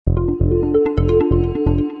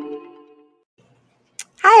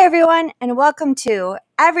everyone, and welcome to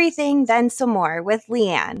Everything Then Some More with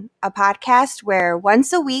Leanne, a podcast where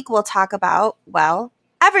once a week we'll talk about, well,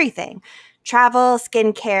 everything travel,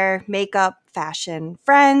 skincare, makeup, fashion,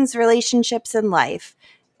 friends, relationships, and life,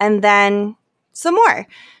 and then some more.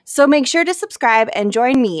 So make sure to subscribe and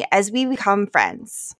join me as we become friends.